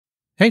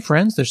Hey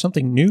friends, there's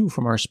something new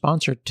from our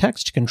sponsor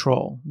Text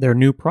Control. Their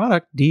new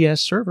product,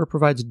 DS Server,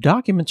 provides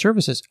document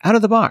services out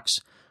of the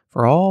box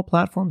for all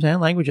platforms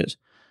and languages.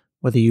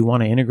 Whether you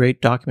want to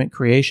integrate document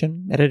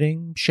creation,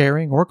 editing,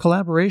 sharing, or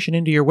collaboration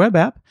into your web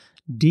app,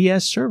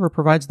 DS Server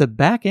provides the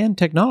back-end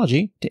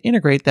technology to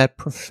integrate that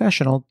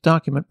professional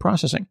document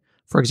processing.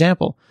 For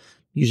example,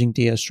 using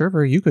DS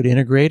Server, you could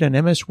integrate an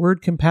MS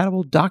Word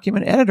compatible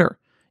document editor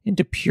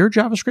into pure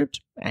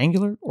JavaScript,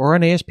 Angular, or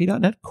an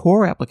ASP.NET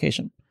Core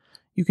application.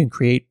 You can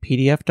create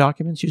PDF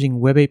documents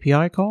using Web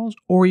API calls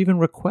or even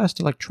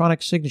request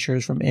electronic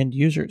signatures from end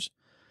users.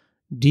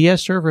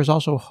 DS Server is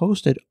also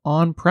hosted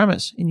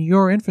on-premise in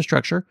your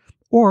infrastructure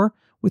or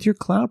with your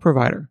cloud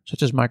provider,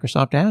 such as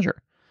Microsoft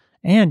Azure.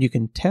 And you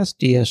can test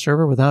DS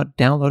Server without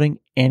downloading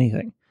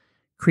anything.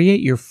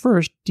 Create your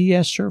first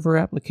DS Server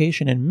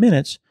application in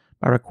minutes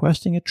by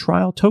requesting a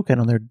trial token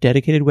on their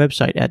dedicated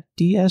website at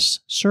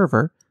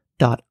dsserver.io.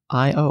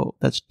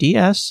 That's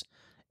dsserver.io.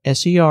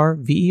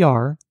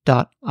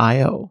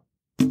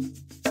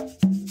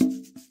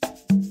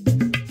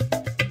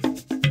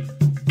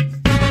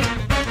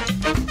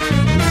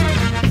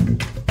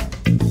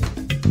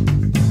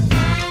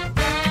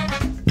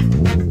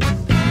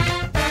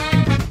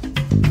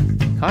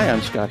 Hi,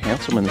 I'm Scott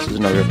Hanselman, and this is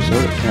another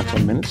episode of Hansel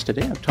Minutes.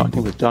 Today I'm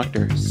talking with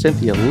Dr.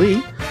 Cynthia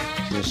Lee.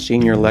 She's a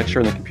senior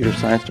lecturer in the computer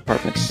science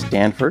department at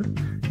Stanford,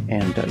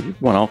 and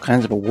you've won all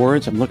kinds of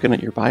awards. I'm looking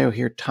at your bio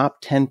here, top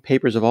 10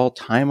 papers of all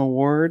time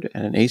award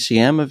at an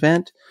ACM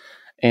event,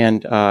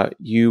 and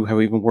you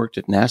have even worked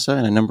at NASA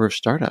and a number of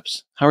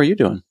startups. How are you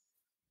doing?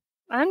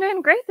 I'm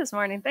doing great this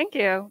morning. Thank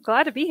you.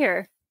 Glad to be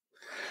here.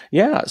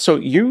 Yeah, so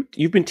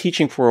you've been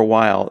teaching for a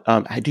while.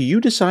 Do you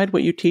decide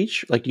what you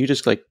teach? Like, do you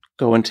just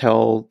go and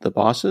tell the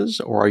bosses,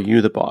 or are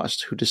you the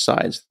boss who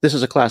decides this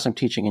is a class I'm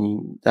teaching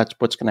and that's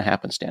what's going to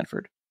happen,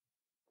 Stanford?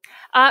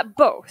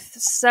 Both.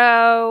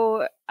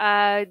 So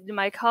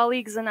my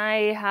colleagues and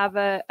I have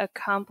a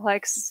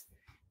complex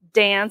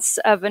dance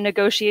of a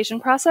negotiation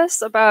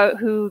process about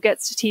who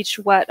gets to teach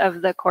what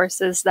of the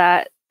courses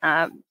that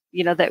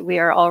that we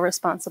are all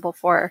responsible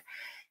for,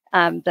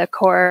 the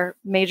core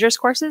majors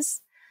courses.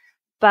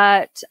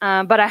 But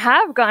I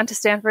have gone to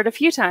Stanford a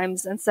few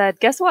times and said,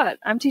 guess what?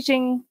 I'm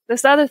teaching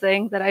this other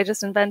thing that I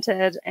just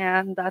invented,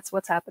 and that's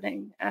what's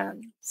happening.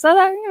 So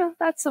that,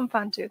 that's some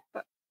fun too.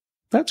 But.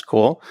 That's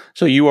cool.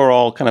 So you are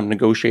all kind of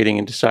negotiating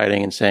and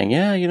deciding and saying,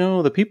 yeah,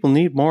 the people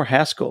need more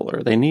Haskell,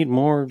 or they need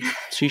more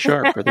C#,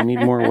 or they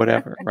need more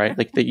whatever, right?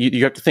 Like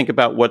you have to think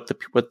about what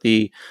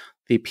the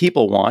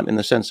people want in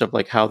the sense of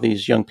like how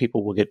these young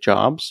people will get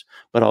jobs,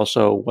 but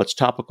also what's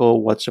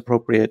topical, what's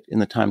appropriate in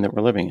the time that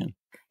we're living in.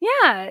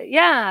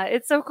 Yeah.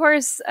 It's of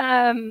course,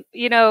 how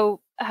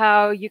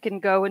you can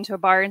go into a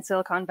bar in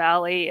Silicon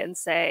Valley and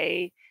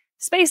say,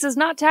 space is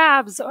not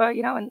tabs, or,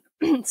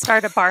 and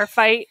start a bar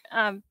fight.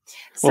 A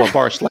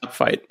bar slap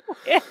fight.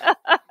 Yeah.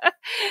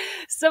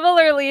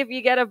 Similarly, if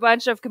you get a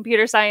bunch of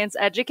computer science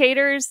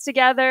educators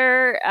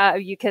together,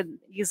 you can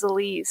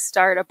easily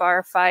start a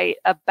bar fight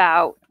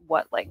about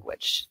what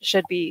language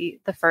should be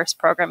the first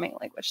programming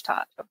language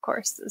taught. Of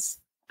course, is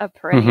a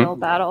perennial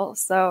battle.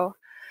 So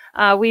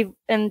we've,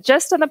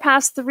 just in the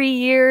past 3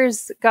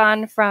 years,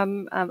 gone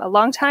from a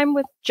long time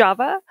with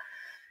Java,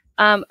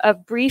 a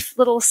brief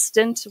little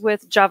stint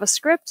with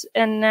JavaScript,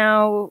 and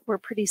now we're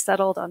pretty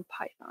settled on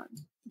Python,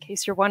 in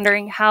case you're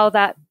wondering how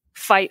that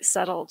fight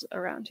settled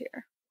around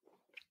here.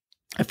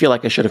 I feel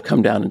like I should have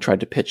come down and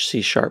tried to pitch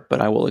C#, but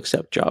I will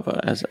accept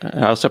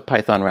I'll accept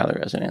Python rather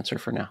as an answer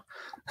for now.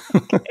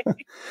 Okay.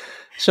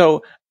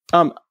 So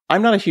I'm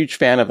not a huge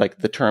fan of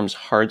the terms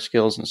hard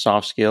skills and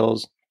soft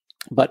skills.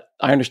 But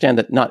I understand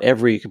that not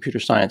every computer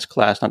science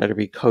class, not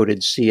every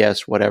coded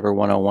CS, whatever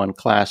 101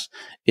 class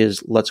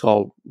is, let's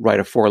all write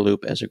a for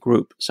loop as a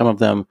group. Some of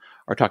them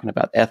are talking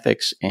about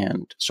ethics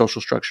and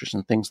social structures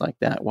and things like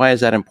that. Why is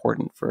that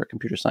important for a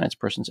computer science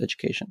person's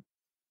education?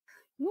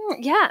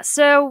 Yeah,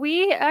 so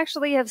we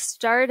actually have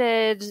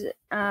started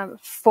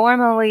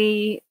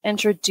formally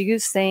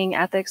introducing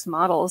ethics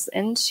models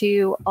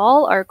into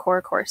all our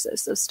core courses.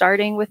 So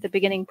starting with the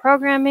beginning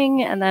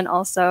programming, and then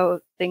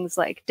also things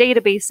like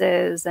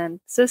databases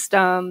and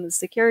systems,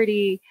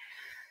 security.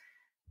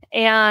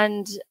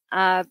 And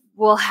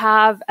we'll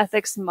have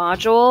ethics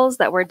modules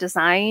that were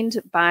designed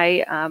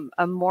by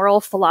a moral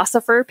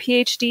philosopher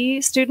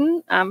PhD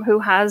student who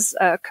has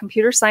a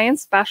computer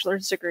science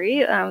bachelor's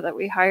degree that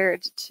we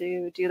hired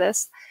to do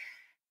this.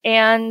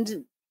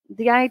 And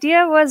the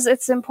idea was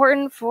it's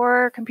important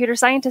for computer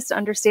scientists to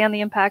understand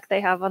the impact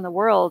they have on the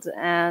world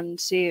and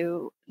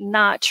to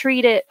not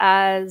treat it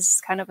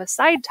as kind of a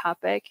side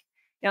topic.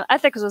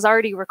 Ethics was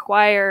already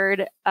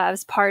required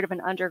as part of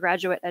an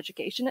undergraduate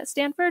education at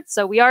Stanford.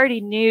 So we already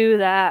knew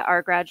that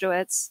our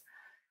graduates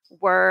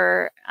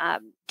were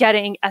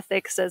getting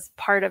ethics as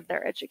part of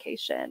their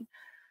education.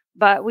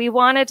 But we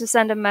wanted to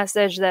send a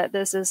message that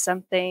this is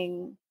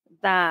something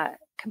that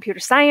computer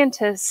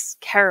scientists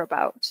care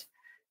about,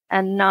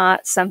 and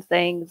not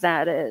something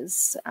that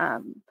is,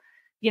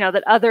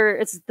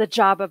 it's the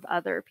job of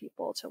other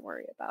people to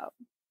worry about.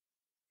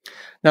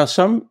 Now,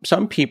 some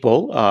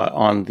people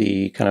on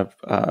the kind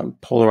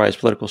of polarized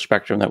political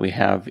spectrum that we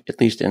have, at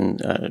least in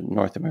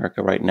North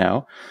America right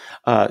now,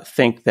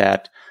 think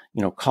that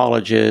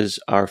colleges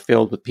are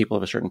filled with people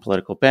of a certain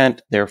political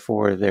bent.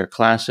 Therefore, their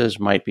classes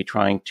might be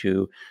trying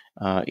to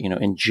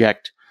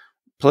inject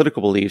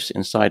political beliefs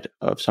inside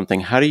of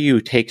something. How do you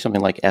take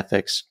something like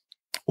ethics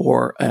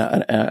or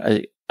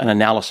an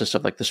analysis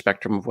of like the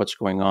spectrum of what's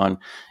going on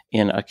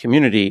in a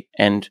community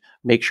and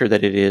make sure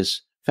that it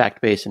is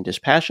fact-based and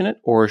dispassionate,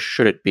 or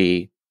should it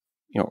be,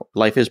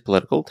 life is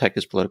political, tech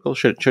is political?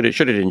 Should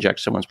it inject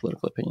someone's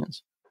political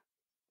opinions?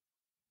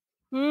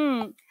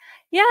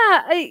 Yeah,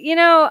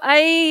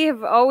 I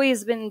have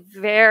always been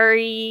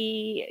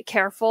very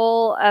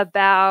careful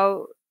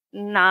about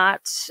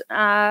not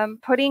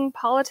putting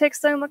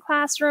politics in the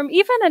classroom,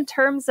 even in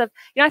terms of,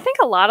 I think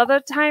a lot of the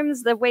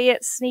times the way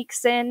it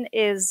sneaks in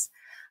is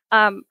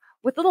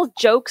with little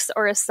jokes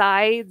or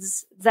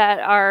asides that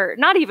are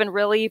not even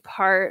really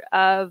part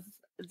of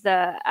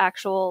the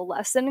actual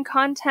lesson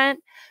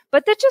content,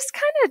 but that just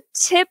kind of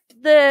tip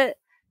the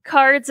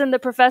cards in the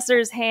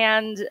professor's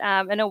hand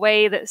in a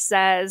way that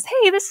says,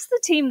 hey, this is the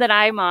team that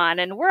I'm on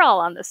and we're all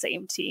on the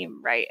same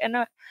team, right? And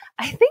I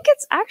think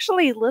it's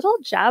actually little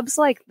jabs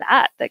like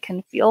that that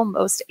can feel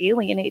most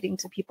alienating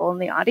to people in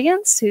the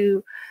audience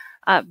who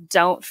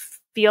don't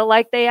feel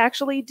like they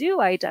actually do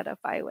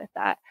identify with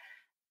that.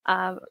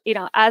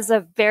 As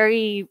a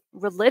very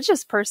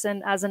religious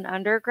person, as an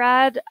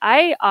undergrad,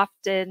 I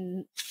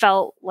often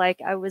felt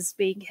like I was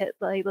being hit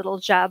by little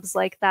jabs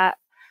like that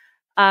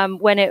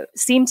when it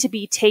seemed to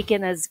be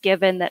taken as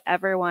given that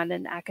everyone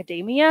in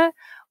academia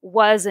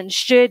was and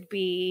should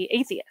be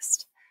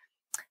atheist.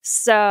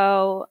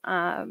 So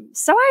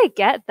I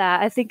get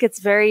that. I think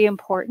it's very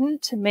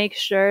important to make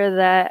sure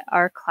that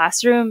our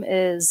classroom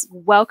is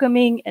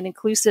welcoming and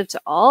inclusive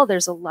to all.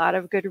 There's a lot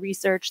of good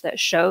research that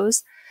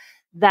shows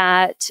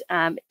that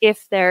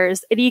if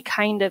there's any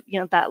kind of,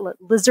 that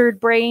lizard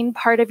brain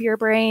part of your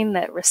brain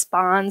that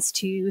responds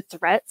to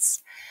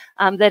threats,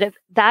 that if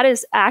that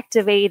is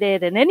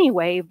activated in any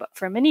way, but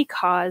from any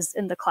cause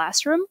in the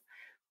classroom,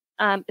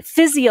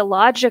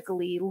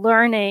 physiologically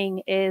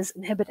learning is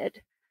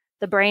inhibited.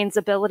 The brain's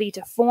ability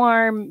to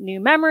form new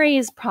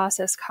memories,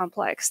 process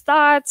complex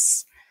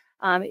thoughts,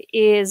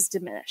 is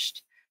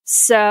diminished.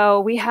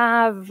 So we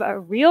have a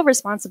real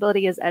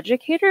responsibility as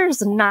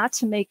educators not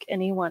to make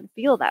anyone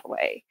feel that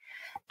way.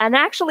 And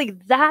actually,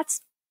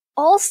 that's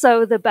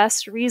also the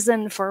best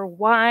reason for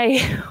why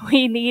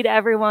we need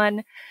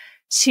everyone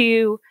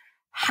to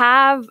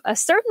have a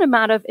certain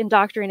amount of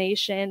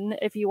indoctrination,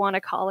 if you want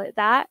to call it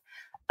that,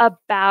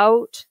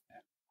 about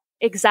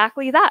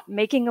exactly that,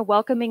 making a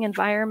welcoming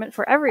environment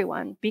for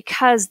everyone.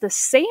 Because the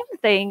same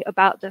thing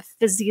about the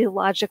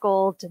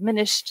physiological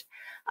diminished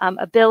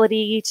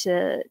ability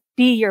to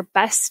be your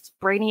best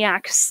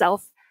brainiac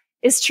self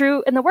is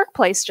true in the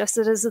workplace, just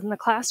as it is in the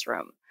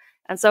classroom.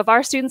 And so if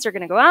our students are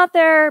going to go out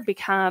there,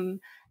 become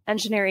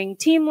engineering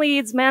team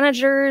leads,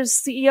 managers,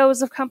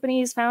 CEOs of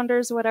companies,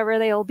 founders, whatever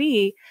they'll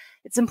be,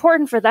 it's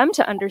important for them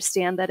to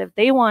understand that if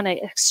they want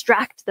to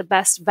extract the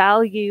best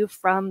value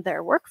from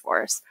their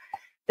workforce,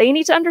 they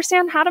need to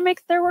understand how to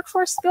make their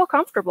workforce feel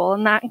comfortable.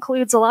 And that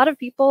includes a lot of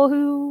people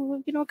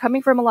who,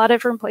 coming from a lot of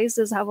different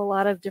places, have a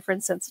lot of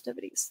different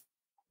sensitivities.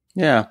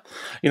 Yeah.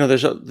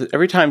 There's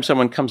every time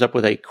someone comes up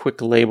with a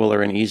quick label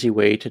or an easy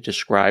way to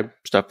describe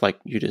stuff like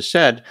you just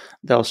said,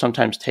 they'll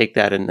sometimes take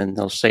that and then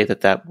they'll say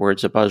that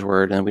word's a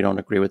buzzword and we don't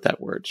agree with that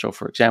word. So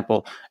for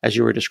example, as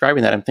you were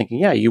describing that, I'm thinking,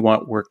 yeah, you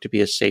want work to be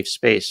a safe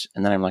space.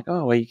 And then I'm like,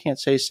 oh, well, you can't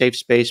say safe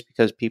space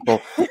because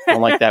people don't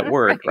like that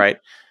word, right?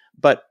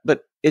 But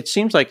it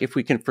seems like if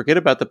we can forget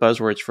about the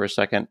buzzwords for a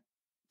second,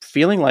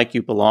 feeling like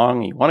you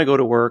belong, you want to go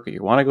to work or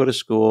you want to go to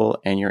school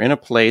and you're in a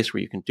place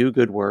where you can do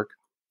good work,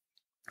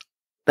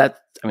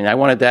 I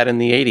wanted that in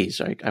the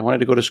 80s. I wanted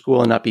to go to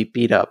school and not be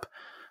beat up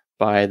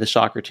by the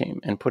soccer team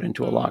and put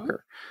into a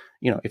locker.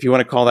 If you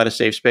want to call that a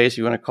safe space,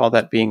 you want to call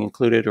that being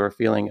included or a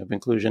feeling of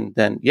inclusion,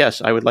 then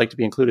yes, I would like to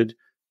be included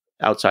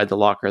outside the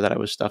locker that I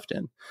was stuffed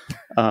in.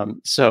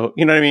 So,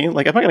 you know what I mean?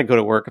 Like, I'm not going to go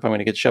to work if I'm going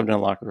to get shoved in a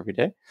locker every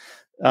day.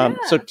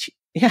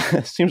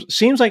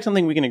 Seems like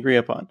something we can agree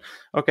upon.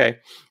 Okay.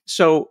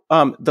 So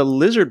the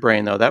lizard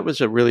brain, though, that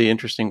was a really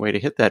interesting way to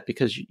hit that,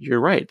 because you're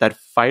right. That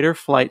fight or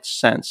flight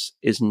sense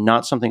is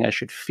not something I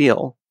should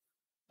feel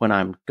when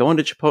I'm going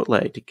to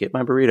Chipotle to get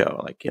my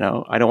burrito. Like,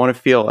 I don't want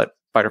to feel that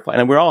fight or flight.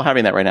 And we're all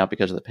having that right now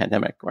because of the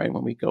pandemic, right?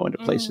 When we go into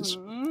places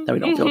that we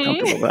don't feel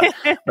comfortable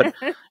with. But,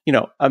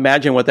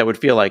 imagine what that would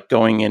feel like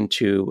going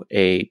into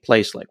a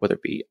place like, whether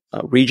it be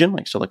a region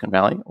like Silicon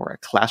Valley or a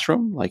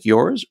classroom like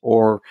yours,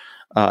 or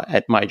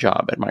at my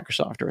job at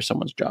Microsoft or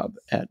someone's job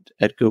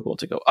at Google,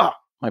 to go,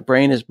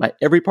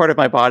 every part of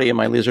my body and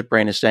my lizard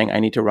brain is saying I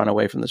need to run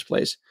away from this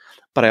place,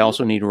 but I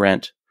also need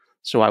rent.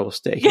 So I will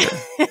stay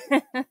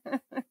here.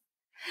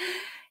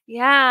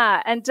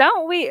 Yeah. And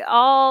don't we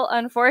all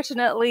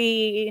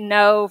unfortunately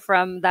know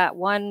from that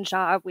one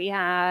job we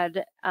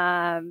had,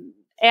 and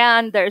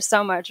there's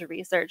so much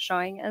research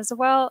showing as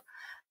well,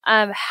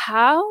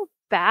 how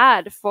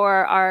bad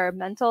for our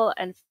mental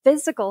and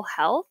physical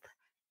health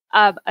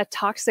a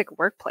toxic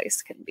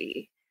workplace can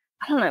be.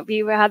 I don't know if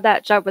you had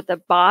that job with a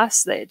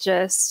boss that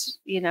just,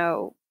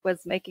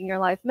 was making your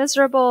life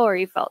miserable, or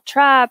you felt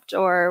trapped,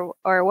 or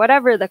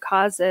whatever the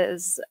cause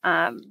is.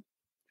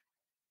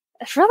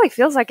 It really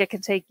feels like it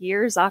can take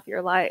years off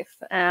your life.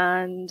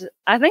 And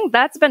I think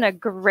that's been a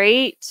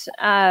great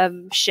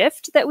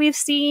shift that we've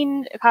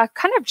seen,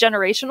 kind of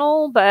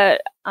generational,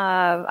 but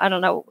I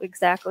don't know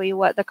exactly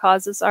what the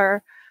causes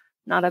are.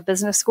 Not a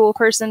business school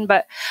person,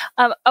 but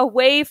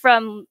away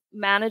from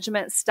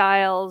management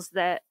styles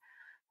that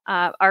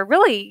are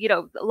really,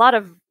 a lot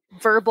of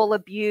verbal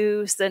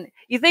abuse. And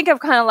you think of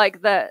kind of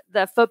like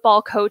the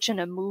football coach in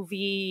a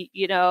movie,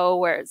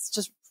 where it's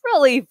just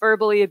really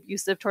verbally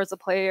abusive towards the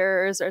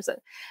players,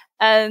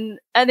 and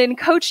in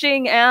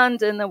coaching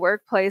and in the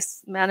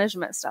workplace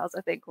management styles,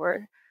 I think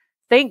we're,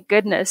 thank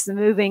goodness,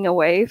 moving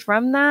away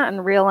from that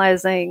and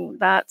realizing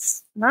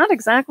that's not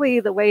exactly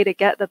the way to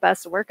get the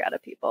best work out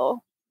of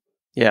people.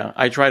 Yeah,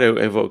 I try to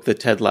evoke the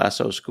Ted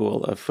Lasso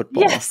school of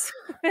football. Yes.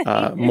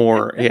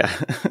 More, yeah,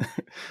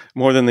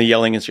 more than the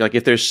yelling. It's like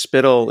if there's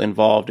spittle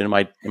involved in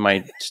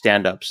my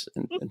stand-ups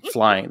and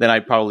flying, then I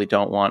probably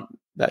don't want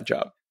that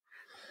job.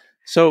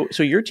 So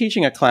you're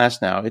teaching a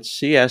class now. It's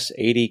CS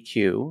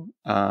 80Q.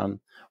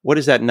 What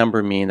does that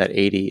number mean? That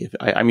 80?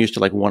 I'm used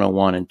to like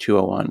 101 and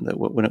 201.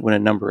 When a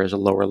number is a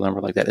lower number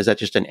like that, is that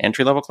just an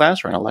entry-level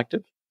class or an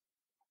elective?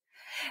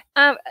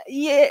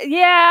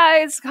 Yeah,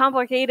 it's a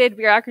complicated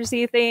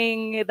bureaucracy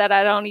thing that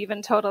I don't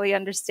even totally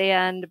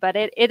understand, but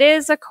it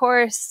is a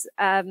course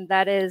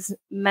that is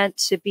meant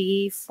to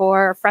be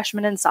for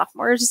freshmen and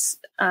sophomores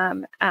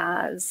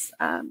as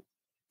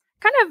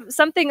kind of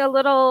something a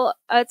little,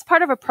 it's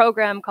part of a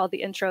program called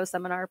the Intro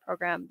Seminar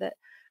Program that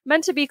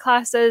meant to be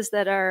classes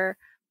that are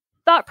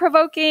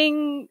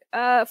thought-provoking,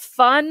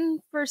 fun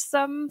for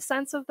some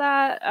sense of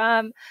that,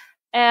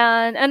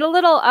 and a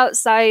little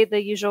outside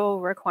the usual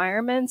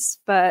requirements,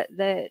 but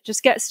that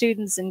just get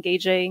students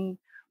engaging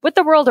with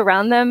the world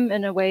around them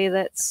in a way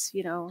that's,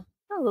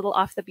 a little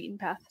off the beaten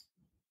path.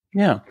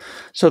 Yeah.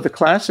 So the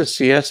class is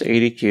CS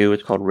 80Q.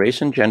 It's called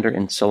Race and Gender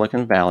in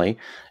Silicon Valley.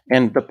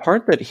 And the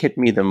part that hit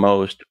me the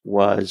most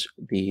was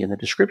in the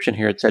description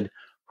here, it said,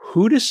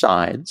 who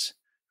decides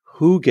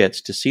who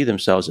gets to see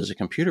themselves as a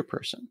computer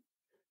person?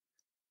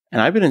 And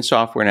I've been in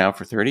software now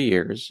for 30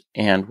 years.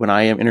 And when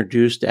I am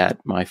introduced at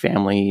my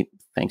family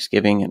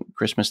Thanksgiving and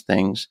Christmas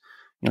things,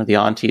 the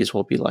aunties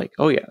will be like,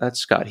 oh yeah, that's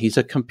Scott. He's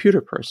a computer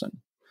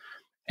person.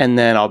 And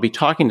then I'll be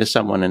talking to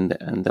someone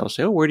and they'll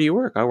say, oh, where do you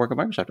work? I work at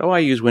Microsoft. Oh, I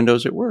use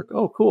Windows at work.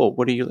 Oh, cool.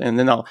 What do you, and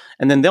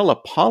then they'll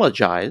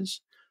apologize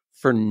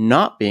for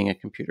not being a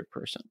computer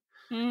person.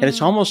 And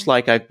it's almost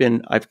like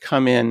I've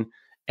come in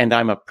and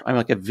I'm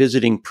like a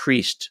visiting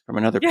priest from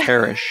another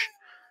parish.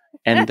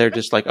 And they're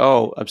just like,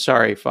 oh, I'm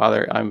sorry,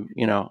 Father.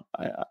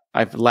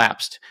 I've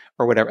lapsed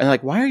or whatever. And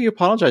like, why are you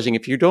apologizing?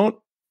 If you're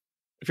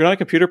not a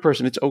computer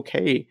person, it's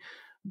okay.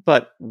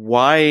 But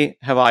why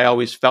have I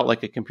always felt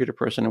like a computer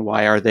person, and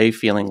why are they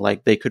feeling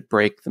like they could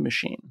break the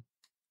machine?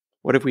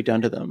 What have we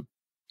done to them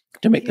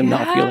to make them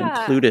not feel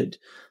included?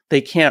 They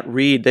can't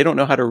read. They don't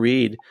know how to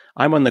read.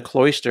 I'm on the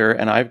cloister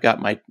and I've got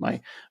my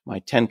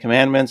 10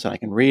 commandments and I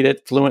can read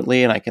it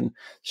fluently and I can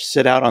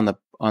sit out on the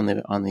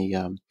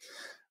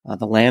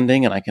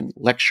landing and I can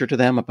lecture to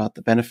them about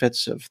the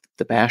benefits of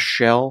the bash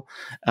shell.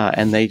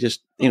 And they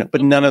just,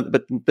 but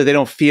they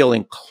don't feel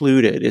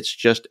included. It's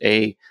just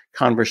a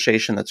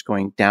conversation that's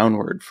going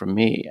downward from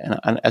me,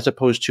 and as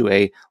opposed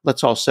to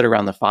let's all sit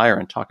around the fire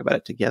and talk about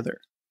it together.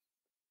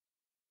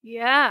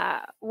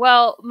 Yeah.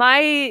 Well,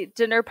 my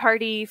dinner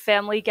party,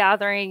 family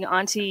gathering,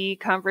 auntie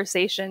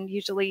conversation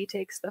usually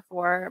takes the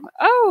form,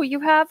 oh,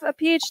 you have a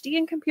PhD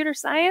in computer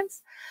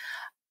science?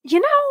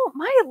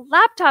 My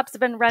laptop's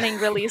been running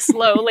really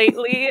slow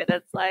lately. And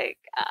it's like,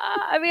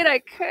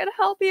 I could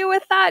help you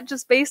with that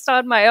just based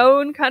on my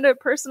own kind of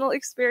personal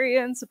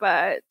experience,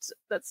 but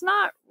that's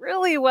not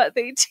really what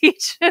they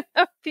teach in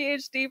a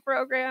PhD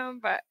program.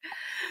 But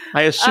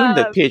I assume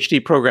that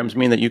PhD programs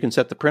mean that you can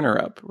set the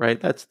printer up, right?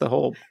 That's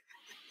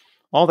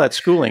all that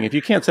schooling. If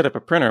you can't set up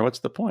a printer, what's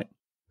the point?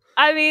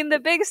 The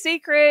big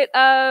secret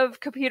of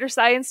computer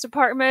science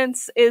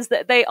departments is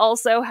that they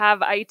also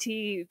have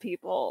IT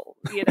people,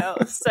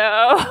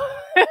 so.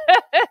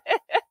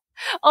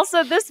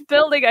 Also, this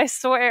building, I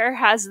swear,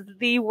 has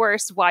the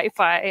worst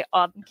Wi-Fi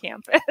on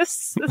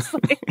campus. It's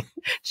like,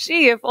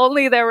 gee, if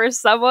only there was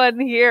someone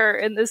here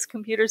in this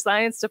computer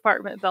science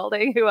department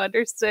building who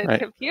understood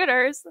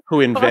computers. Who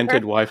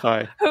invented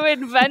Wi-Fi.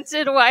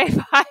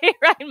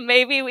 Right?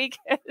 Maybe we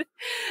could.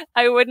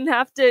 I wouldn't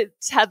have to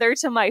tether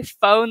to my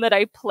phone that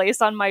I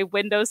place on my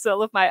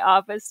windowsill of my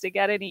office to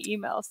get any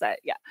emails.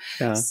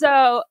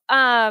 So,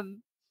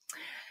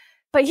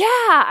 but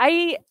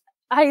yeah,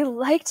 I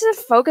like to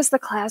focus the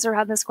class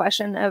around this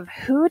question of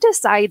who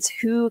decides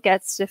who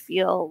gets to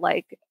feel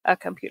like a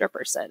computer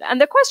person. And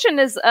the question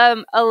is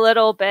a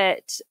little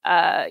bit,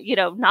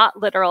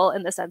 not literal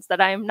in the sense that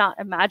I'm not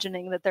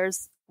imagining that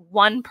there's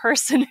one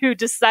person who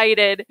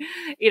decided,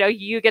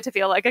 you get to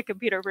feel like a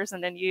computer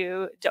person and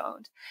you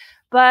don't.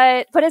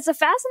 But it's a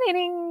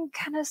fascinating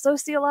kind of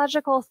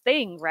sociological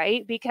thing,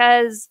 right?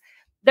 Because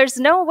there's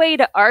no way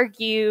to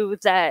argue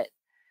that,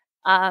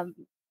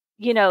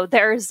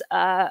 there's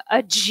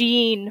a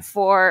gene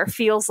for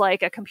feels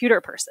like a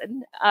computer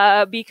person,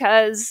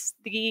 because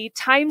the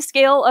time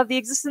scale of the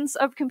existence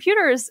of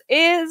computers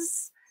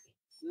is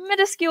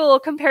minuscule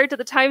compared to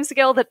the time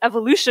scale that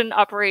evolution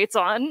operates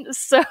on.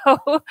 So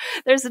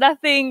there's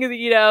nothing,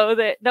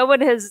 that no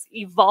one has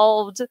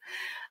evolved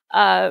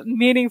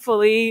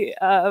meaningfully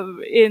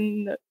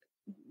in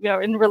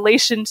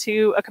relation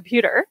to a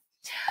computer.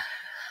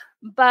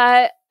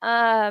 But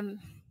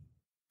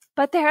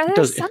there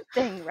is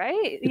something,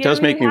 right? It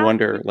does make me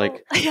wonder, people,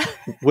 like,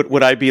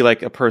 would I be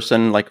like a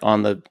person like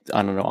on the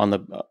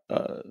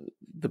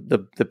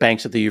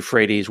banks of the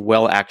Euphrates,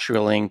 well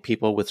actualing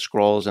people with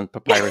scrolls and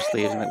papyrus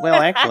leaves? Like,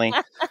 well, actually,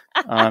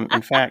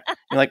 in fact,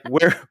 like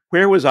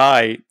where was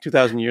I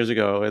 2,000 years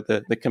ago at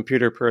the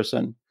computer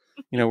person?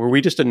 Were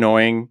we just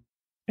annoying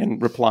and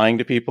replying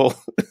to people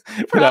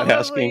without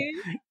asking,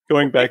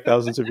 going back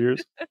thousands of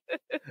years?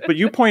 But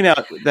you point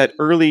out that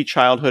early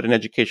childhood and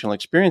educational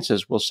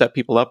experiences will set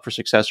people up for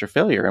success or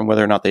failure, and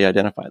whether or not they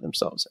identify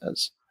themselves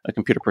as a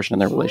computer person in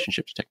their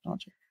relationship to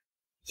technology.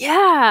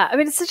 Yeah. I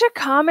mean, it's such a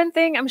common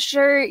thing. I'm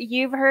sure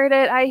you've heard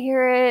it. I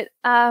hear it,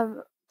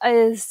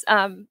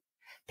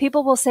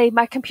 people will say,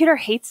 my computer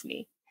hates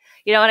me.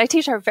 And I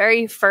teach our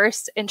very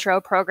first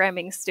intro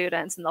programming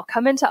students, and they'll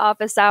come into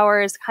office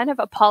hours kind of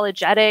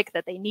apologetic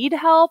that they need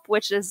help,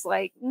 which is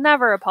like,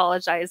 never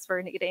apologize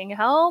for needing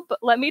help. But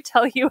let me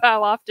tell you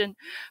how often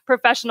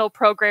professional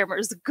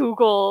programmers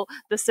Google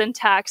the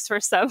syntax for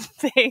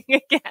something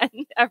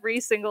again every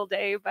single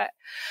day. But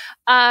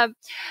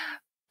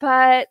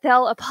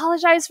they'll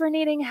apologize for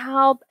needing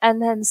help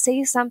and then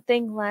say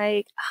something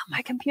like, oh,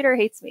 my computer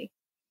hates me.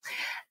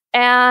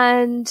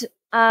 And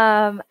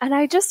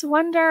I just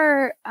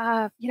wonder,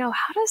 how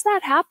does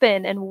that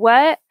happen? And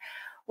what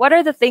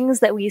are the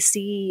things that we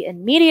see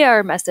in media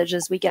or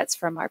messages we get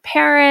from our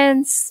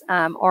parents,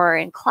 or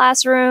in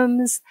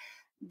classrooms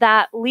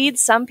that lead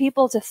some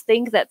people to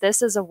think that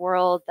this is a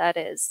world that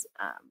is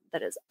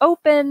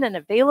open and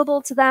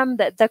available to them,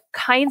 that the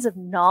kinds of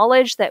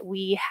knowledge that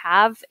we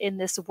have in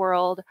this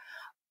world,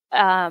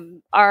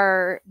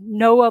 are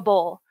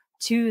knowable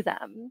to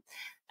them.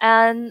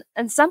 And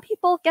some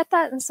people get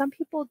that and some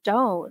people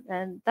don't.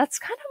 And that's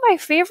kind of my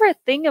favorite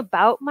thing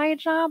about my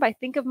job. I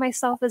think of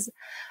myself as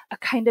a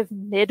kind of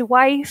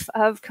midwife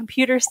of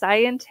computer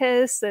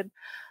scientists. And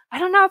I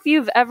don't know if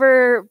you've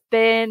ever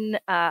been,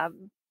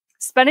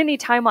 spend any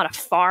time on a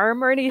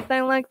farm or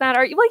anything like that.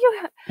 Are you,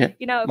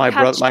 my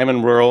brother, I'm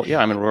in rural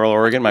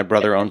Oregon. My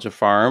brother owns a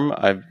farm.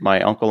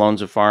 My uncle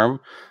owns a farm,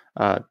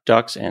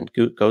 ducks and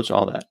goats,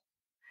 all that.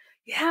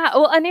 Yeah.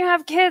 Well, and you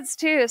have kids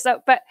too.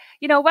 So, but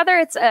whether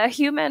it's a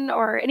human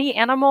or any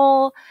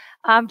animal,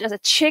 just a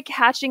chick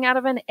hatching out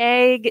of an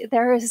egg,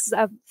 there is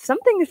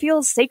something that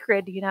feels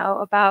sacred,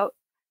 about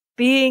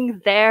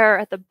being there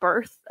at the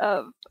birth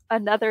of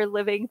another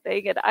living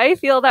thing. And I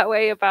feel that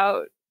way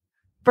about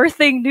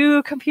birthing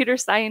new computer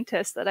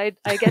scientists, that I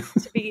get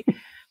to be,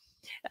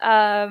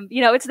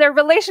 it's their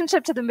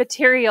relationship to the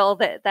material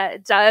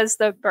that does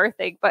the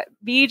birthing, but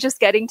me just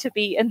getting to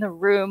be in the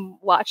room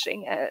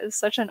watching it is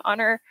such an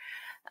honor.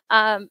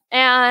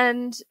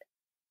 And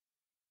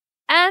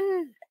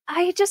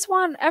I just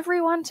want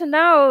everyone to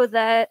know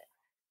that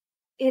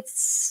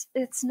it's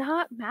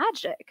not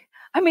magic.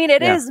 I mean,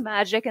 it is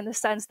magic in the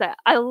sense that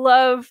I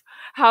love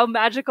how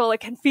magical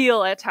it can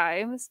feel at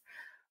times,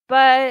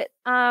 but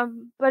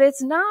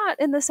it's not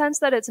in the sense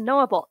that it's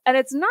knowable. And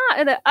it's not,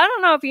 I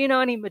don't know if you know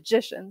any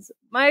magicians.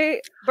 My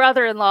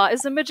brother-in-law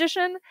is a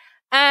magician,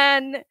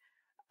 and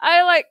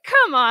I like,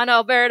 come on,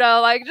 Alberto,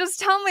 like, just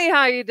tell me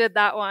how you did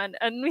that one.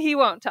 And he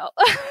won't tell.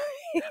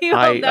 He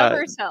will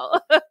never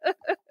tell.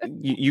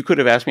 You could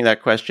have asked me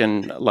that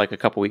question like a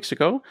couple weeks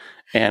ago,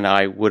 and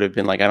I would have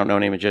been like, I don't know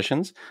any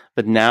magicians.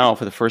 But now,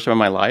 for the first time in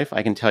my life,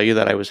 I can tell you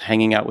that I was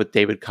hanging out with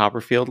David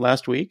Copperfield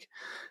last week.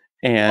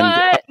 And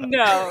what?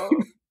 No.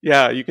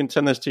 Yeah, you can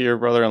send this to your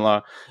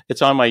brother-in-law.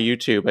 It's on my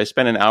YouTube. I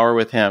spent an hour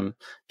with him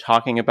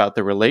talking about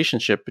the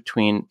relationship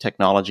between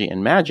technology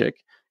and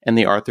magic, and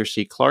the Arthur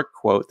C. Clarke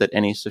quote that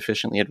any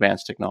sufficiently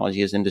advanced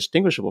technology is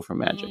indistinguishable from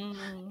magic.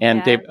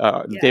 And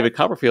David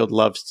Copperfield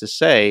loves to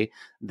say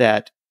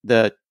that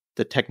the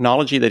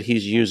technology that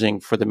he's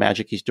using for the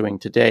magic he's doing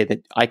today,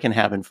 that I can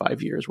have in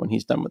 5 years when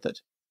he's done with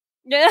it.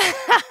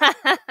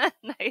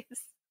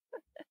 Nice.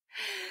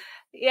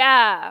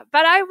 Yeah,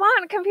 but I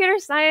want computer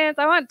science,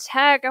 I want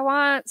tech, I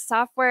want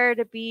software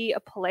to be a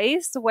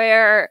place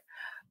where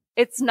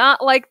it's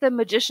not like the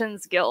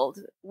Magician's Guild,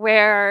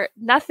 where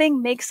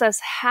nothing makes us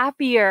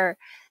happier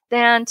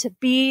than to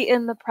be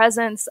in the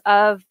presence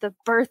of the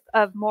birth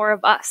of more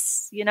of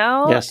us,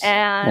 Yes.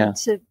 and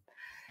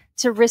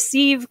to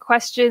receive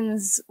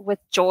questions with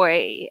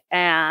joy.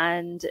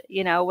 And,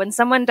 when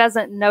someone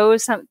doesn't know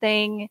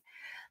something,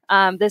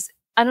 I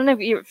don't know if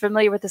you're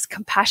familiar with this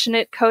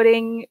compassionate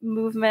coding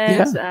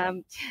movement.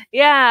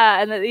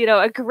 Yeah. And,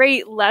 a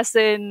great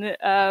lesson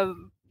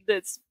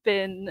that's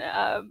been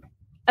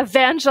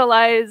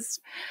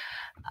evangelized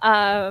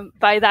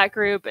by that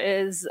group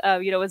is,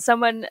 when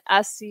someone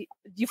asks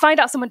you find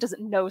out someone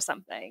doesn't know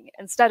something,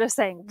 instead of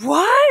saying,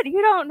 "What?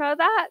 You don't know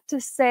that?"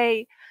 to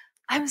say,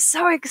 "I'm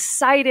so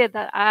excited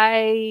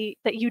that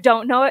you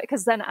don't know it,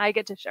 because then I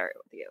get to share it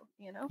with you."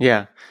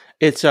 Yeah.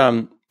 It's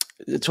so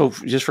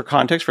just for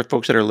context for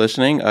folks that are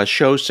listening,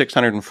 show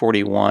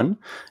 641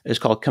 is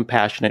called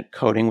Compassionate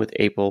Coding with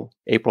April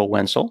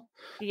Wenzel.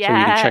 Yes. So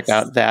you can check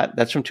out that.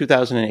 That's from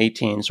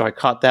 2018. So I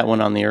caught that one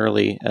on the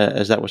early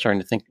as that was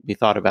starting to be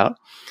thought about.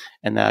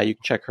 And you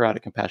can check her out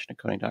at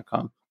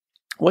compassionatecoding.com.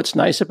 What's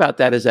nice about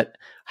that is that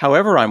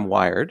however I'm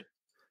wired,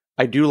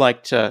 I do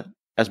like to,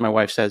 as my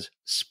wife says,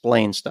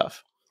 splain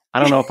stuff. I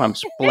don't know if I'm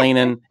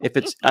splaining, I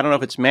don't know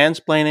if it's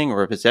mansplaining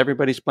or if it's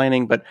everybody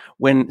splaining, but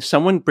when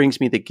someone brings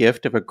me the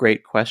gift of a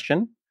great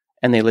question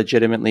and they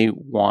legitimately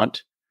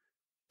want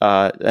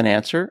an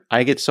answer,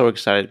 I get so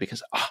excited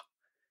because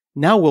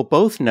now we'll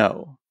both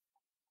know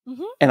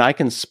and I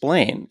can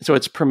splain. So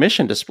it's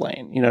permission to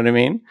splain. You know what I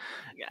mean?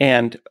 Yeah.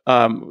 And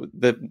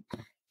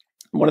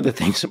one of the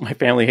things that my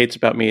family hates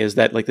about me is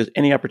that there's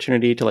any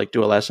opportunity to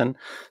do a lesson.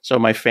 So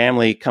my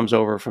family comes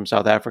over from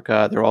South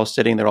Africa. They're all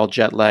sitting, they're all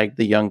jet lagged.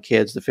 The young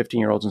kids, the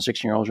 15-year-olds and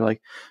 16-year-olds are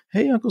like,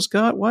 "Hey, Uncle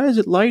Scott, why is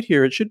it light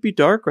here? It should be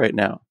dark right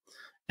now."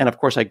 And of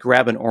course I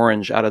grab an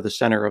orange out of the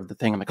center of the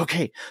thing. I'm like,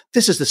 "Okay,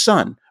 this is the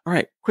sun. All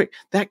right, quick.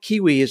 That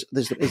kiwi is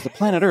the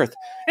planet Earth."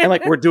 And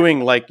we're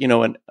doing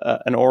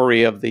an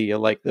orrery of the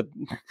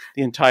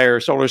entire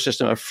solar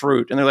system of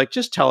fruit. And they're like,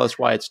 "Just tell us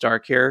why it's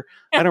dark here.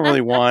 I don't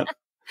really want."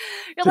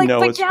 You're like,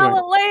 "But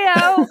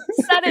Galileo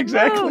said it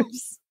exactly.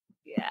 moves."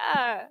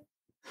 Yeah.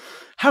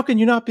 How can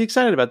you not be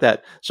excited about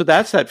that? So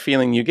that's that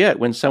feeling you get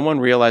when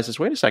someone realizes,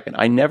 wait a second,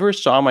 I never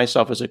saw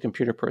myself as a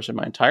computer person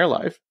my entire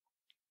life.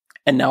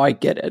 And now I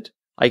get it.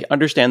 I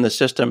understand the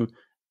system.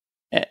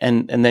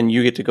 And then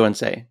you get to go and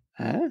say,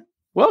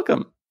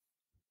 welcome.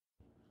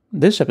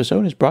 This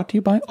episode is brought to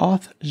you by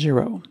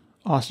Auth0.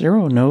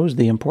 Auth0 knows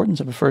the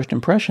importance of a first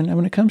impression, and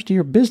when it comes to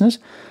your business,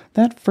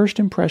 that first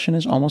impression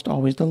is almost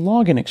always the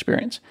login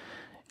experience.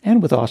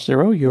 And with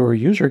Auth0, your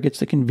user gets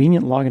the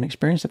convenient login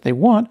experience that they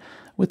want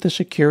with the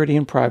security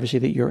and privacy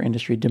that your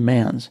industry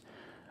demands.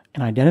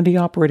 An identity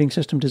operating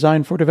system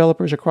designed for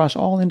developers across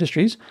all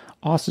industries,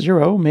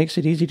 Auth0 makes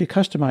it easy to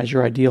customize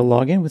your ideal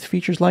login with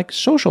features like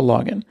social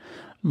login,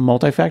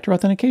 multi-factor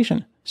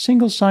authentication,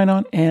 single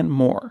sign-on, and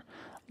more.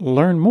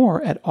 Learn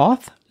more at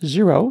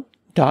auth0.com.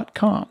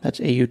 That's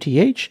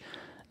AUTHZERO.com.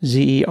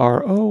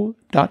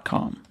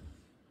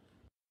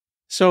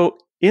 So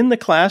in the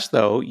class,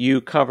 though, you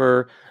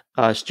cover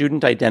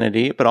student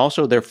identity, but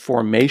also their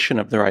formation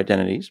of their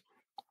identities.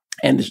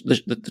 And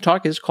the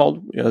talk is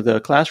called,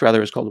 the class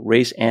rather is called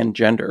Race and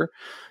Gender.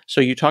 So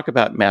you talk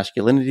about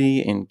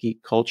masculinity and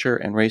geek culture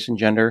and race and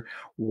gender.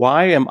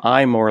 Why am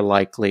I more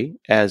likely,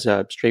 as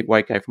a straight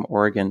white guy from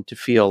Oregon, to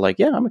feel like,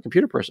 yeah, I'm a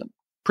computer person?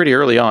 Pretty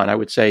early on, I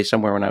would say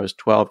somewhere when I was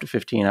 12 to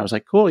 15, I was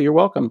like, cool, you're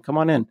welcome, come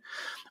on in.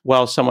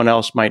 While someone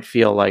else might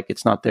feel like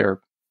it's not their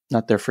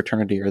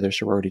fraternity or their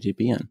sorority to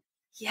be in.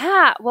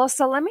 Yeah. Well,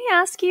 so let me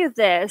ask you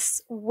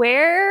this.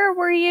 Where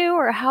were you,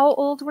 or how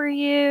old were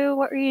you?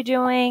 What were you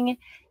doing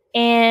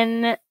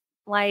in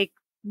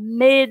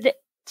mid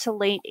to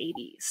late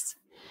 80s?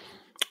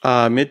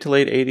 Mid to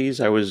late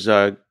 80s. I was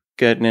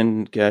getting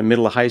in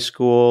middle of high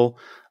school.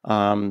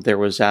 There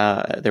was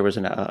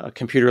a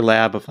computer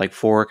lab of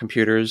 4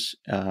 computers.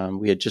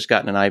 We had just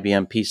gotten an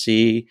IBM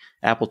PC.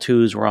 Apple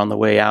IIs were on the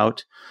way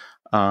out.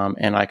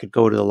 And I could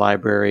go to the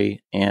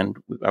library and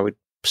I would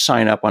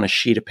sign up on a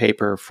sheet of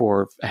paper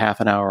for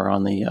half an hour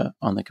on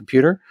the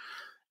computer.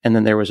 And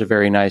then there was a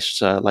very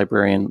nice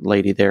librarian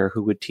lady there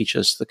who would teach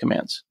us the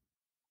commands.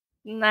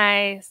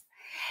 Nice.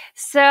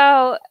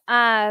 So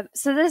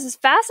this is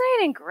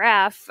fascinating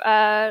graph,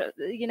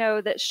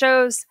 that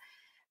shows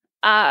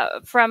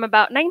from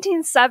about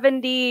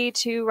 1970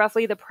 to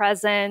roughly the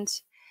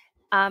present,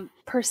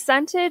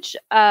 percentage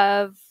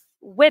of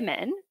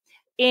women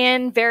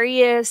in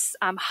various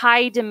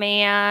high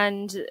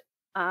demand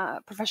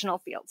professional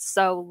fields.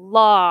 So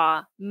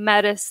law,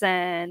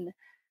 medicine,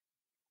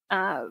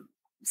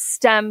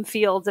 STEM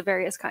fields of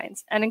various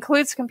kinds, and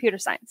includes computer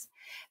science.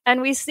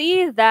 And we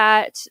see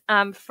that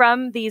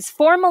from these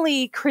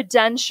formally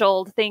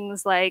credentialed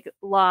things like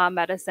law,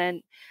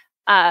 medicine,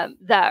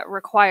 that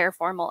require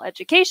formal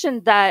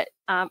education, that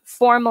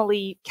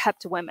formally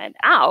kept women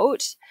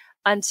out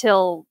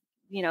until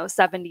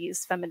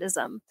 70s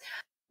feminism.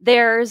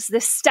 There's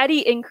this steady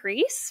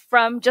increase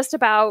from just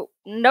about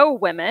no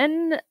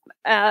women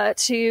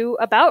to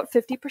about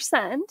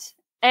 50%.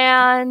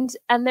 And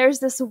there's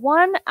this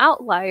one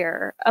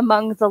outlier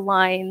among the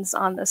lines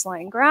on this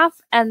line graph,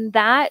 and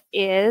that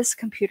is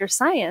computer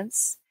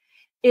science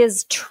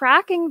is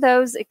tracking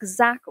those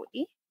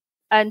exactly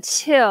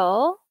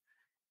until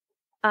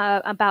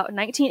about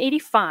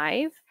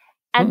 1985.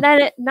 And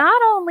then it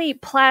not only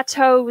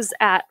plateaus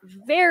at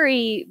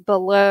very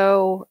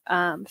below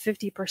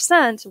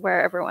 50%,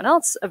 where everyone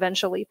else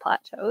eventually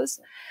plateaus,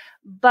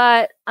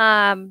 but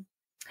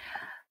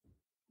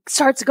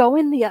starts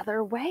going the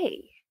other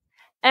way.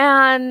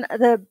 And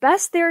the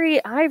best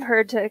theory I've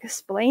heard to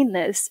explain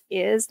this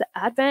is the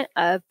advent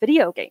of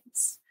video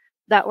games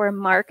that were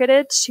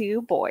marketed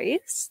to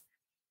boys.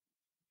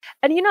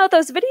 And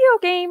those video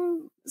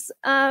games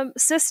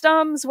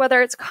systems,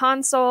 whether it's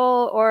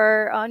console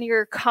or on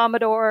your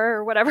Commodore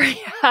or whatever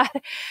you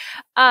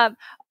had,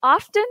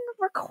 often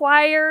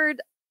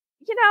required,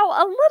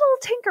 a little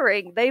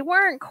tinkering. They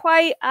weren't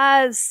quite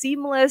as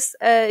seamless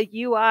a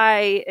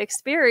UI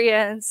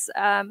experience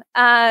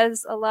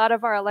as a lot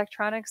of our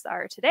electronics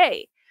are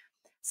today.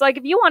 So like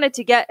if you wanted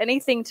to get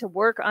anything to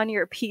work on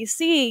your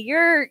PC,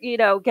 you're,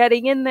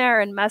 getting in there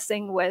and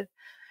messing with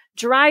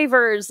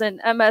drivers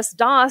and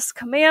MS-DOS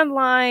command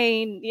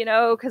line,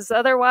 because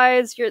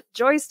otherwise your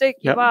joystick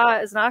you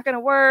bought is not going to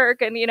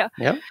work. And,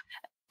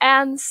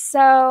 and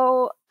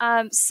so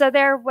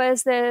there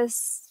was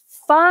this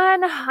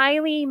fun,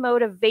 highly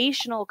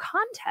motivational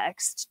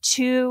context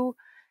to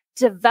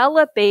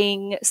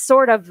developing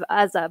sort of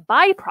as a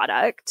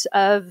byproduct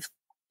of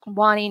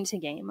wanting to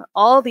game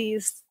all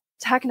these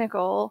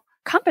technical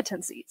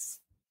competencies.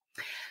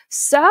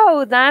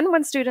 So then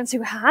when students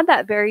who had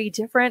that very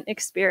different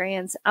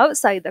experience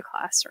outside the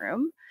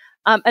classroom,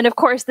 and of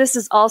course, this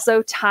is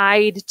also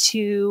tied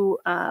to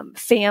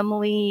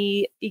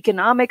family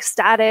economic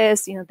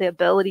status, the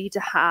ability to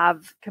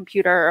have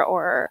computer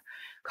or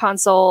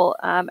console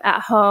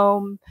at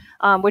home,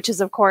 which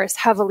is, of course,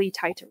 heavily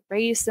tied to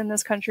race in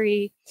this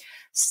country.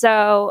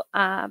 So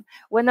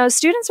when those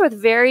students with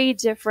very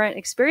different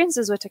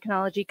experiences with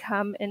technology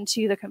come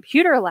into the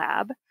computer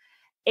lab,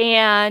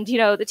 and,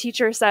 the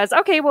teacher says,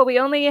 okay, well, we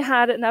only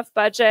had enough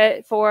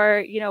budget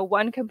for,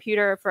 one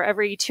computer for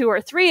every 2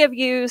 or 3 of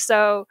you.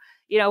 So,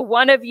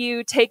 one of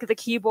you take the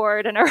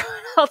keyboard and everyone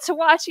else to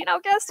watch,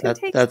 guess who takes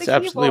the keyboard? That's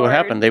absolutely what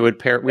happened. They would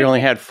pair. We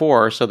only had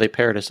 4, so they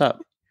paired us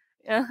up.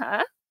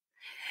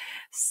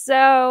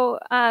 So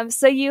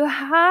you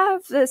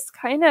have this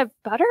kind of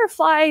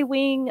butterfly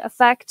wing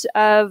effect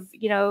of,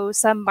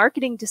 some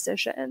marketing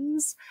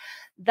decisions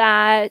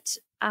that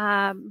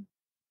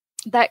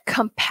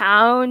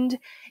compound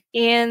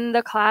in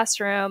the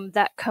classroom,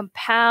 that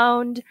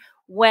compound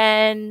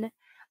when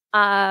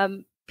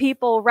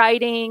people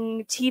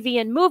writing TV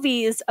and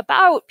movies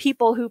about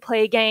people who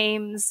play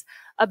games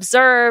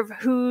observe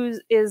who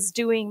is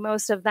doing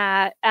most of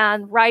that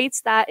and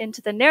writes that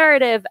into the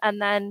narrative,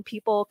 and then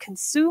people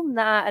consume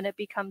that, and it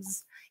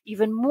becomes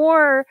even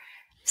more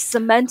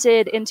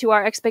cemented into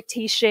our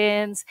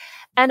expectations.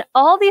 And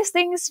all these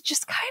things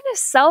just kind of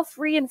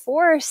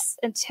self-reinforce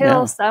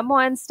until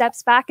someone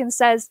steps back and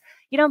says,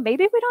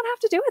 maybe we don't have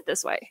to do it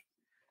this way.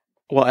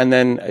 Well, and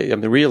then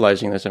I'm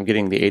realizing this, I'm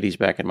getting the 80s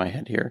back in my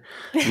head here.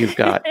 You've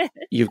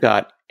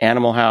got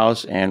Animal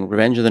House and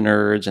Revenge of the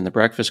Nerds and The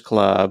Breakfast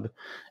Club,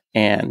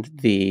 and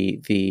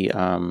the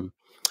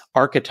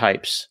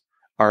archetypes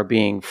are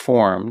being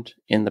formed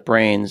in the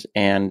brains.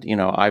 And,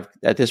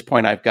 at this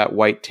point, I've got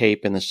white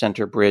tape in the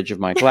center bridge of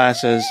my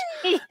glasses.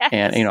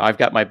 And, I've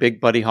got my big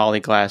Buddy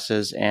Holly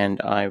glasses,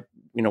 and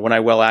when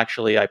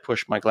I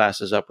push my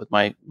glasses up with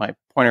my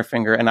pointer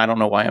finger, and I don't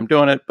know why I'm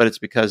doing it, but it's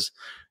because,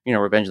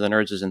 Revenge of the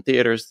Nerds is in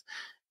theaters.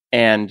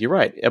 And you're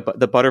right.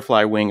 The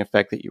butterfly wing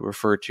effect that you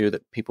refer to,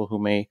 that people who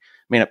may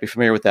not be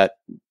familiar with that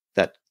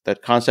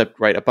concept,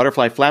 right? A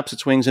butterfly flaps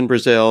its wings in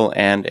Brazil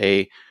and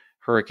a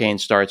hurricane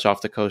starts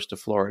off the coast of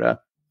Florida.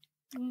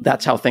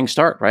 That's how things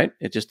start, right?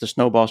 The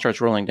snowball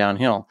starts rolling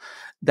downhill.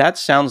 That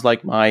sounds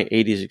like my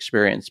 80s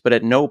experience, but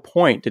at no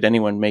point did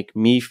anyone make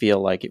me feel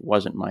like it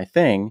wasn't my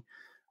thing.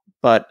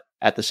 But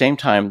at the same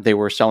time, they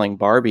were selling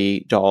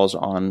Barbie dolls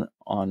on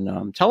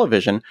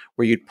television,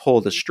 where you'd pull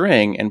the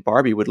string and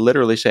Barbie would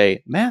literally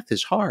say, "Math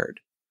is hard."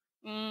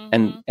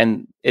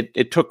 And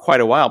it took quite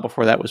a while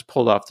before that was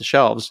pulled off the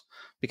shelves,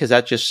 because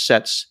that just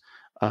sets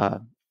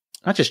not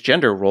just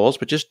gender roles,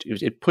 but just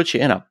it puts you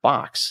in a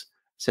box.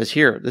 It says,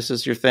 here, this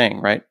is your thing,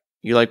 right?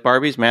 You like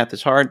Barbies, math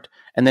is hard.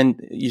 And then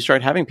you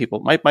start having people,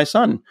 my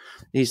son,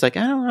 he's like,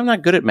 I'm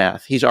not good at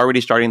math. He's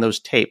already starting those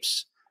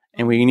tapes.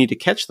 And we need to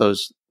catch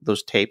those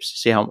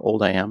tapes. See how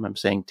old I am? I'm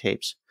saying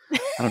tapes. I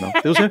don't know.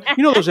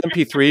 Those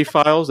MP3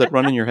 files that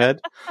run in your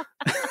head?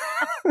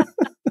 I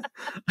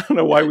don't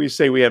know why we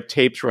say we have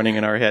tapes running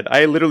in our head.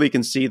 I literally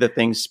can see the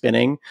thing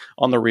spinning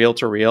on the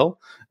reel-to-reel.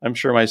 I'm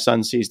sure my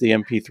son sees the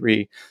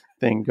MP3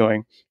 thing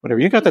going, whatever.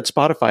 You got that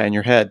Spotify in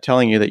your head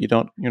telling you that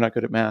you're not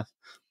good at math.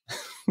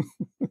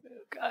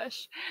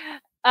 Gosh.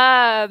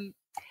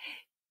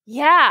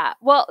 Yeah.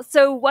 Well,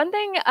 so one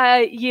thing,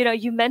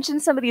 you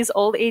mentioned some of these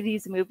old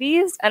 80s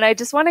movies, and I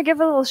just want to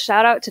give a little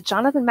shout out to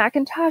Jonathan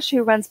McIntosh,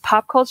 who runs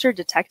Pop Culture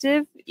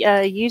Detective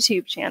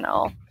YouTube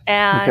channel.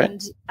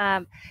 And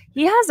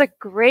he has a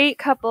great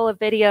couple of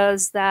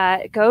videos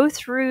that go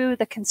through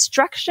the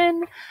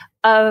construction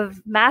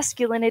of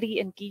masculinity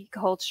and geek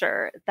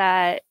culture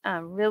that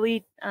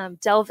really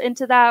delve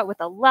into that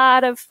with a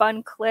lot of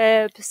fun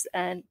clips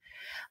and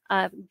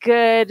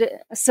good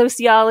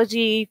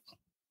sociology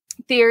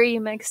theory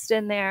mixed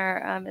in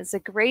there. Is a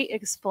great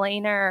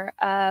explainer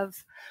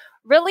of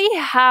really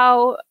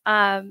how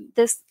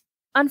this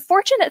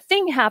unfortunate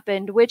thing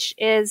happened, which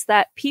is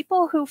that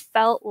people who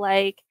felt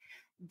like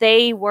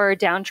they were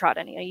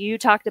downtrodden. You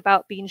talked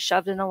about being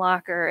shoved in a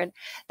locker, and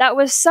that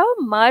was so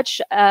much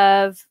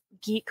of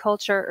geek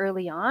culture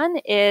early on.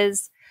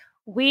 Is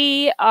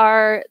we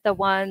are the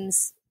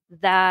ones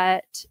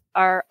that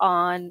are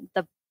on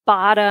the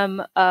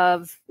bottom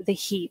of the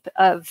heap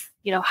of,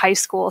 high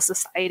school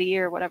society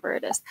or whatever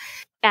it is.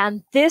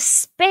 And this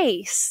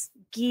space,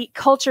 geek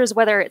cultures,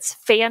 whether it's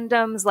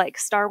fandoms like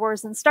Star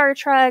Wars and Star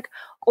Trek,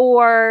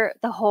 or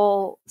the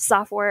whole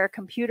software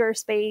computer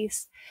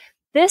space,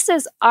 this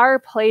is our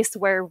place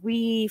where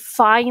we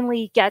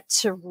finally get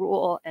to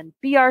rule and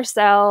be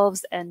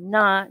ourselves and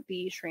not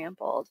be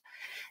trampled.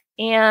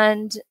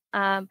 And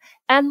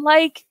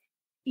like,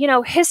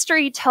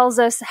 history tells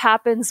us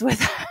happens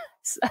with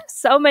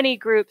so many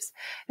groups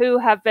who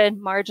have been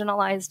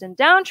marginalized and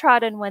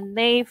downtrodden. When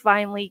they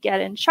finally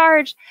get in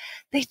charge,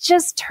 they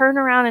just turn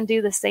around and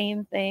do the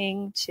same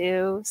thing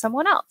to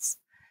someone else.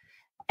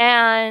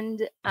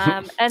 And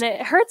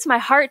it hurts my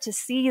heart to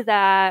see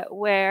that,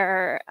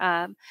 where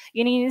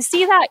you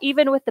see that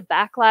even with the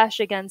backlash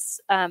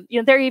against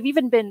there have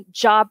even been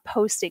job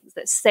postings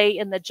that say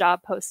in the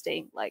job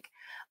posting, like,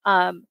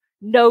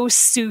 no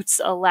suits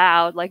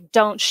allowed, like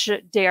don't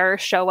dare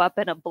show up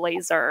in a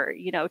blazer,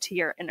 to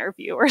your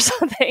interview or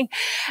something.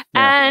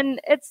 Yeah.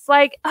 And it's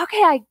like, okay,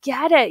 I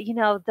get it.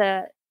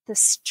 The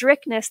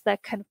strictness, the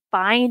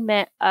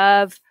confinement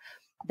of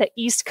the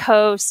East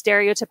Coast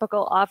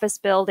stereotypical office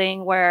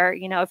building where,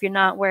 if you're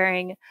not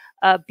wearing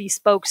a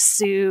bespoke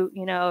suit,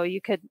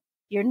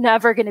 you're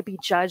never going to be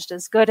judged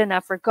as good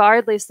enough,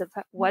 regardless of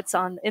what's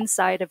on the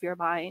inside of your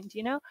mind,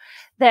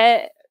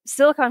 that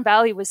Silicon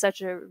Valley was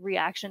such a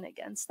reaction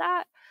against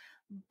that.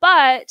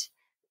 But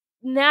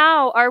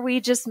now, are we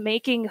just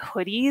making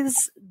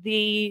hoodies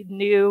the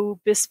new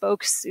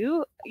bespoke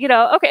suit?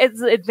 Okay,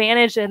 it's an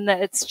advantage in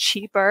that it's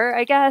cheaper,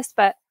 I guess,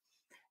 but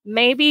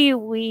maybe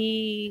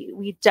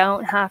we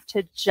don't have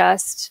to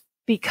just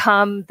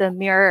become the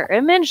mirror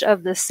image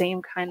of the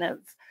same kind of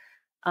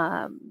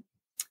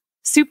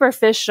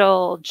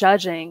superficial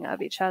judging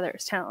of each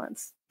other's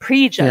talents,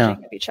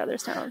 prejudging of each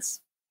other's talents.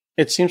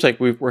 It seems like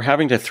we're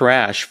having to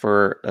thrash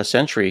for a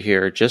century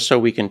here just so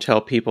we can tell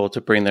people to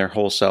bring their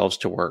whole selves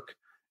to work.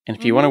 And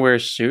if you want to wear a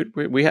suit,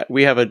 we had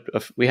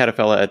a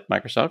fella at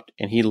Microsoft,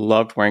 and he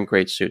loved wearing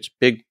great suits,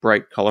 big,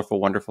 bright, colorful,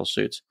 wonderful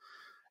suits.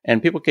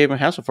 And people gave him a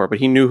hassle for it, but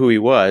he knew who he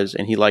was,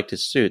 and he liked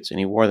his suits, and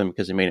he wore them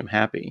because they made him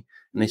happy,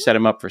 and they set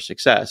him up for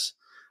success.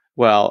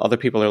 While other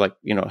people are like,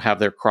 have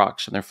their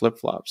Crocs and their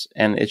flip-flops,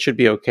 and it should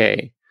be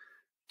okay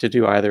to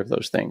do either of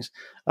those things.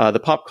 The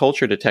Pop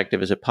Culture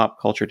Detective is at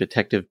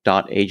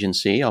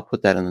popculturedetective.agency. I'll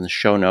put that in the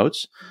show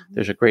notes.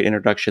 There's a great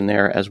introduction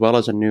there, as well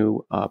as a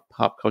new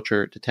Pop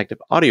Culture Detective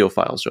audio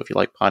file. So if you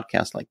like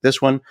podcasts like this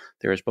one,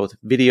 there is both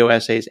video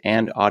essays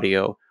and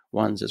audio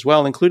ones as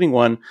well, including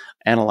one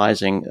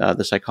analyzing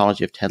the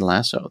psychology of Ted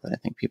Lasso that I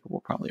think people will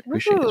probably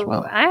appreciate as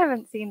well. I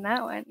haven't seen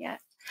that one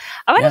yet.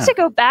 I wanted to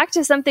go back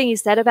to something you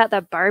said about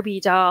the Barbie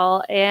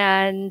doll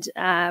and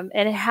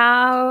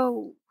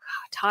how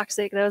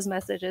toxic those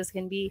messages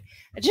can be.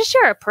 I just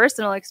share a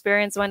personal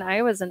experience when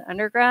I was an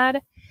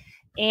undergrad,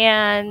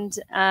 and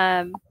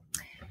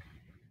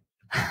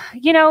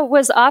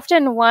was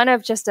often one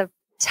of just a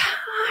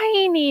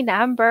tiny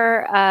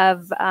number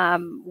of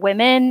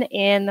women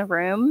in the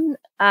room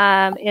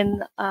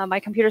in my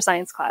computer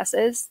science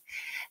classes,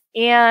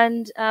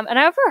 and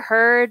I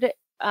overheard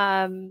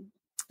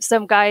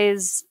some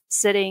guys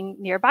sitting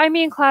nearby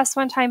me in class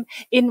one time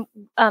in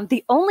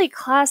the only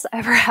class I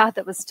ever had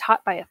that was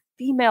taught by a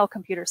female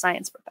computer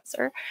science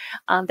professor.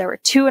 There were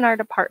two in our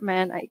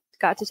department. I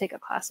got to take a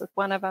class with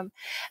one of them,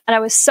 and I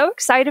was so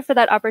excited for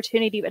that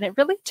opportunity. And it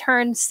really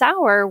turned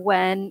sour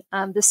when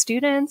the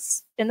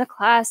students in the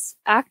class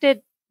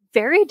acted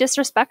very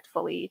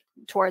disrespectfully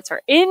towards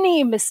her.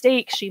 Any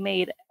mistake she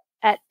made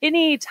at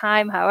any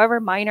time, however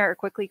minor or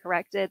quickly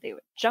corrected, they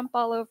would jump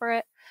all over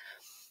it.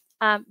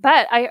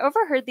 But I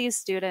overheard these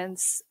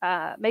students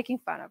making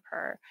fun of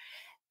her.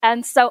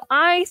 And so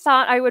I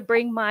thought I would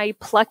bring my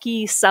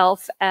plucky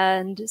self.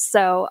 And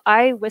so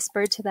I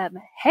whispered to them,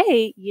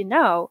 hey,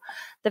 the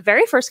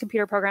very first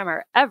computer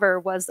programmer ever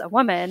was a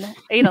woman,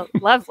 Ada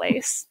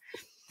Lovelace.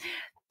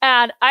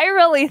 And I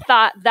really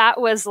thought that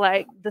was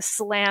like the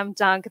slam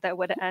dunk that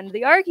would end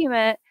the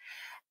argument.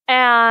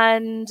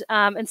 And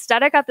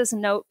instead, I got this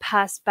note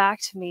passed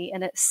back to me,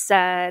 and it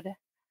said,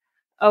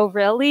 oh,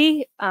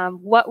 really?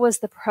 What was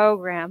the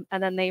program?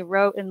 And then they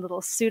wrote in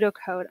little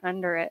pseudocode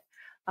under it,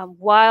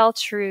 while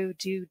true,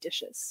 do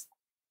dishes.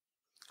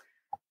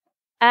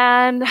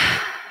 And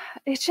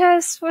it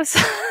just was,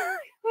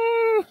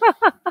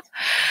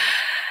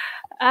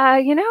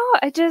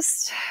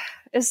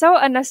 it's so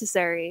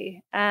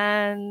unnecessary.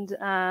 And,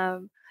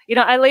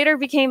 I later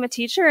became a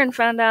teacher and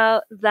found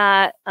out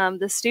that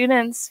the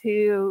students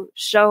who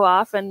show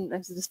off and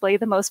display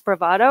the most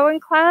bravado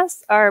in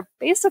class are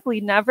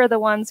basically never the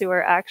ones who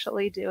are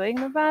actually doing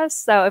the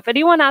best. So if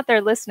anyone out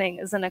there listening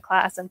is in a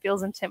class and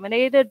feels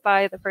intimidated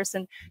by the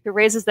person who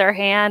raises their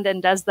hand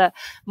and does the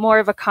more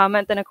of a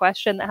comment than a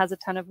question that has a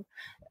ton of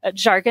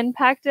jargon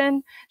packed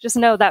in, just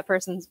know that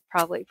person's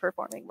probably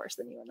performing worse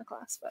than you in the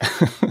class.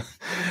 But.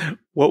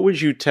 What would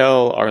you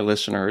tell our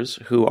listeners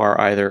who are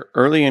either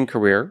early in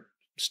career,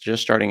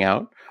 just starting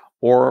out,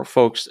 or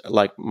folks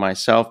like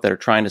myself that are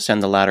trying to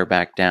send the ladder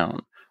back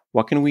down?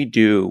 What can we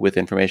do with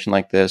information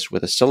like this,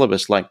 with a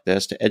syllabus like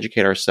this, to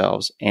educate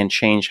ourselves and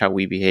change how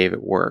we behave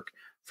at work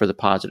for the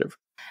positive?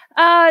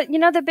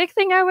 The big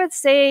thing I would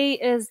say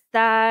is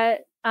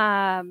that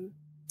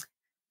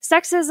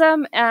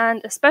sexism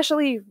and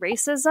especially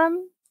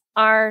racism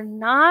are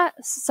not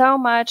so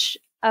much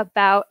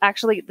about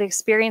actually the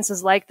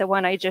experiences like the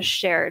one I just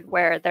shared,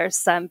 where there's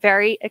some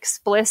very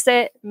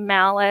explicit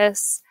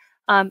malice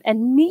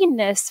and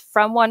meanness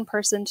from one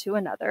person to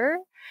another.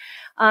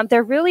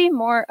 They're really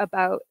more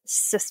about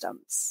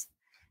systems.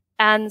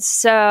 And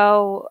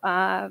so,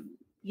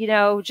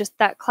 just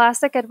that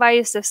classic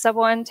advice, if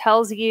someone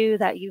tells you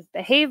that you've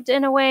behaved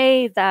in a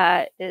way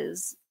that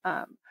is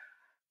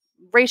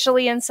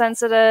racially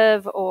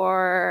insensitive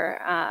or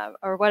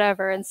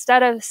whatever,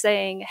 instead of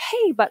saying,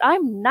 hey, but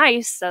I'm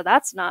nice, so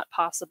that's not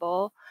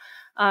possible,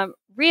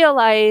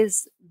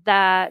 realize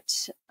that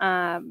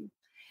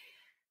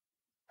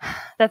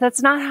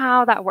that's not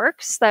how that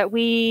works, that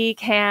we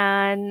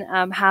can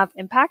have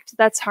impact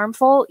that's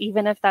harmful,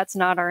 even if that's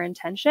not our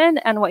intention.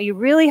 And what you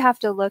really have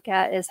to look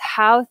at is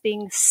how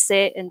things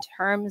sit in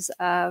terms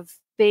of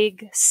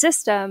big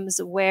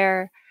systems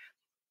where,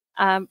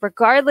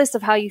 regardless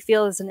of how you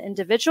feel as an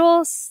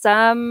individual,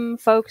 some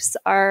folks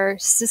are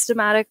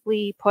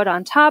systematically put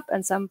on top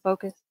and some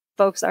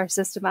folks are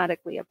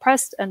systematically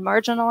oppressed and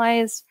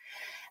marginalized.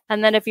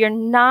 And then if you're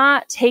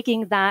not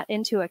taking that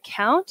into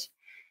account,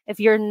 if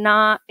you're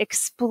not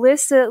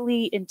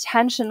explicitly,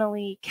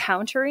 intentionally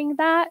countering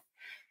that,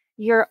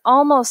 you're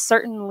almost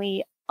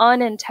certainly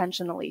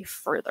unintentionally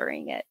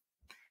furthering it.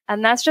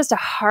 And that's just a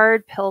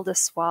hard pill to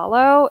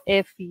swallow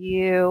if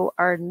you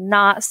are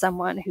not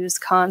someone who's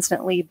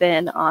constantly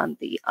been on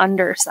the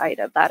underside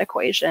of that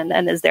equation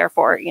and is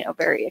therefore,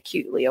 very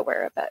acutely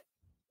aware of it.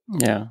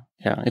 Yeah.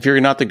 If you're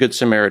not the good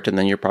Samaritan,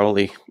 then you're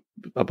probably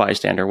a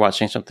bystander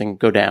watching something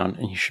go down,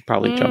 and you should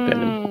probably jump in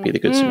and be the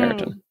good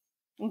Samaritan.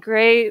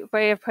 Great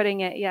way of putting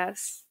it,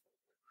 yes.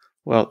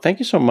 Well, thank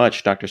you so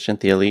much, Dr.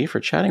 Cynthia Lee, for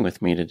chatting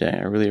with me today.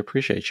 I really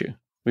appreciate you.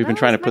 We've been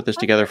trying to put this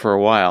together for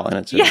a while, and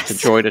it's a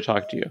joy to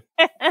talk to you.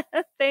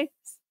 Thanks.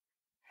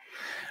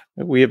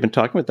 We have been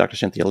talking with Dr.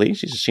 Cynthia Lee.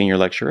 She's a senior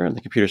lecturer in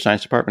the computer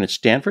science department at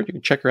Stanford. You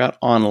can check her out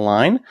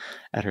online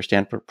at her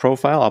Stanford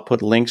profile. I'll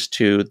put links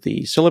to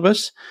the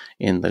syllabus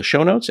in the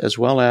show notes, as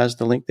well as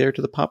the link there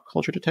to the Pop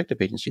Culture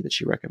Detective Agency that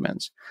she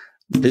recommends.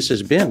 This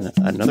has been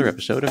another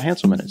episode of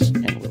Hansel Minutes,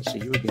 and we'll see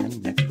you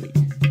again next